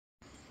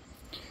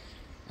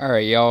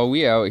Alright, y'all,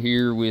 we out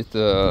here with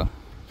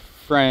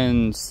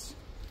friend's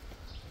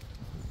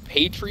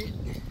Patriot.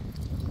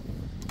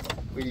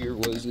 What year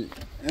was it?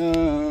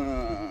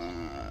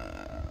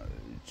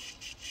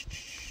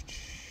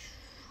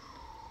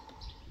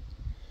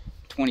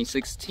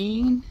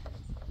 2016.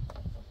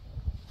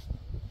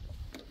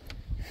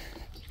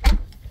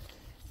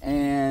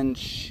 And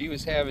she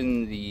was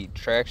having the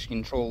traction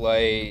control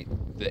light,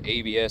 the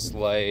ABS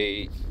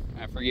light,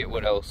 I forget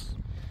what else.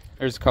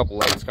 There's a couple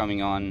lights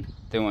coming on.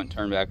 They won't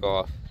turn back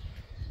off.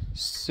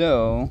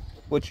 So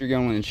what you're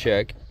going to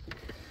check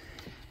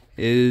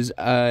is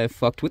I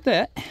fucked with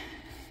that.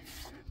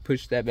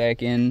 Pushed that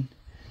back in.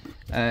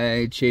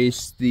 I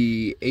chased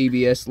the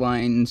ABS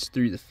lines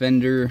through the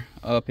fender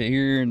up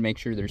here and make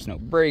sure there's no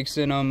brakes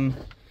in them.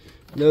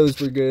 Those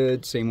were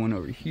good. Same one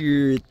over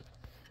here.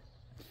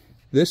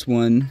 This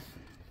one,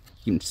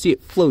 you can see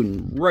it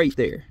floating right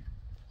there.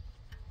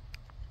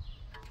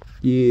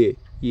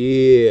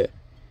 Yeah.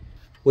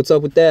 What's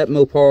up with that,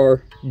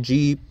 Mopar,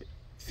 Jeep,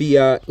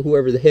 Fiat,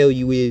 whoever the hell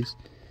you is?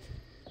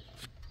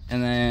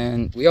 And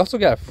then we also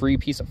got a free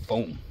piece of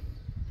foam.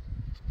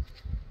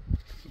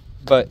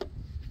 But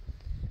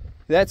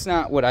that's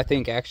not what I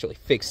think actually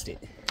fixed it.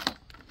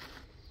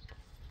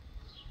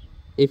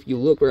 If you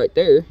look right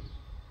there,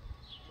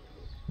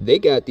 they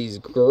got these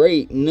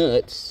great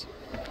nuts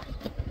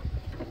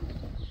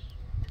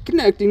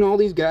connecting all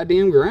these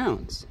goddamn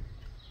grounds.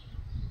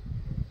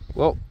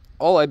 Well,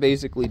 all I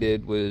basically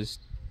did was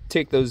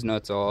take those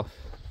nuts off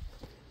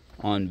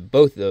on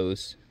both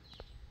those.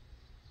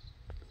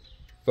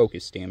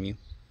 Focus, damn you.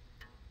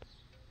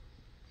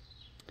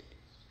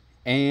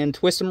 And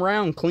twist them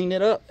around, clean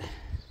it up,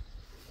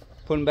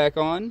 put them back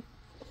on,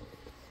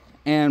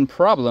 and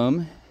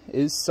problem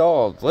is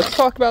solved. Let's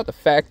talk about the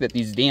fact that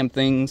these damn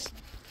things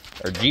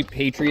are Jeep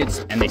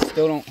Patriots and they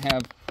still don't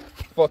have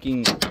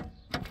fucking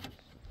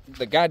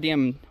the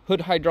goddamn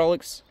hood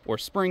hydraulics or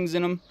springs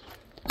in them.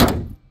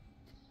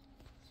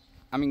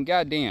 I mean,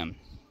 goddamn.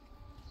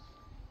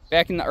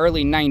 Back in the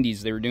early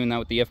 90s, they were doing that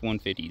with the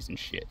F-150s and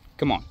shit.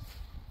 Come on.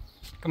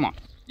 Come on.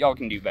 Y'all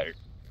can do better.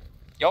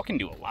 Y'all can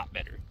do a lot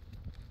better.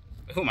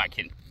 Who am I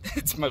kidding?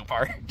 It's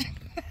Mopar.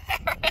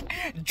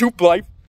 Juke life.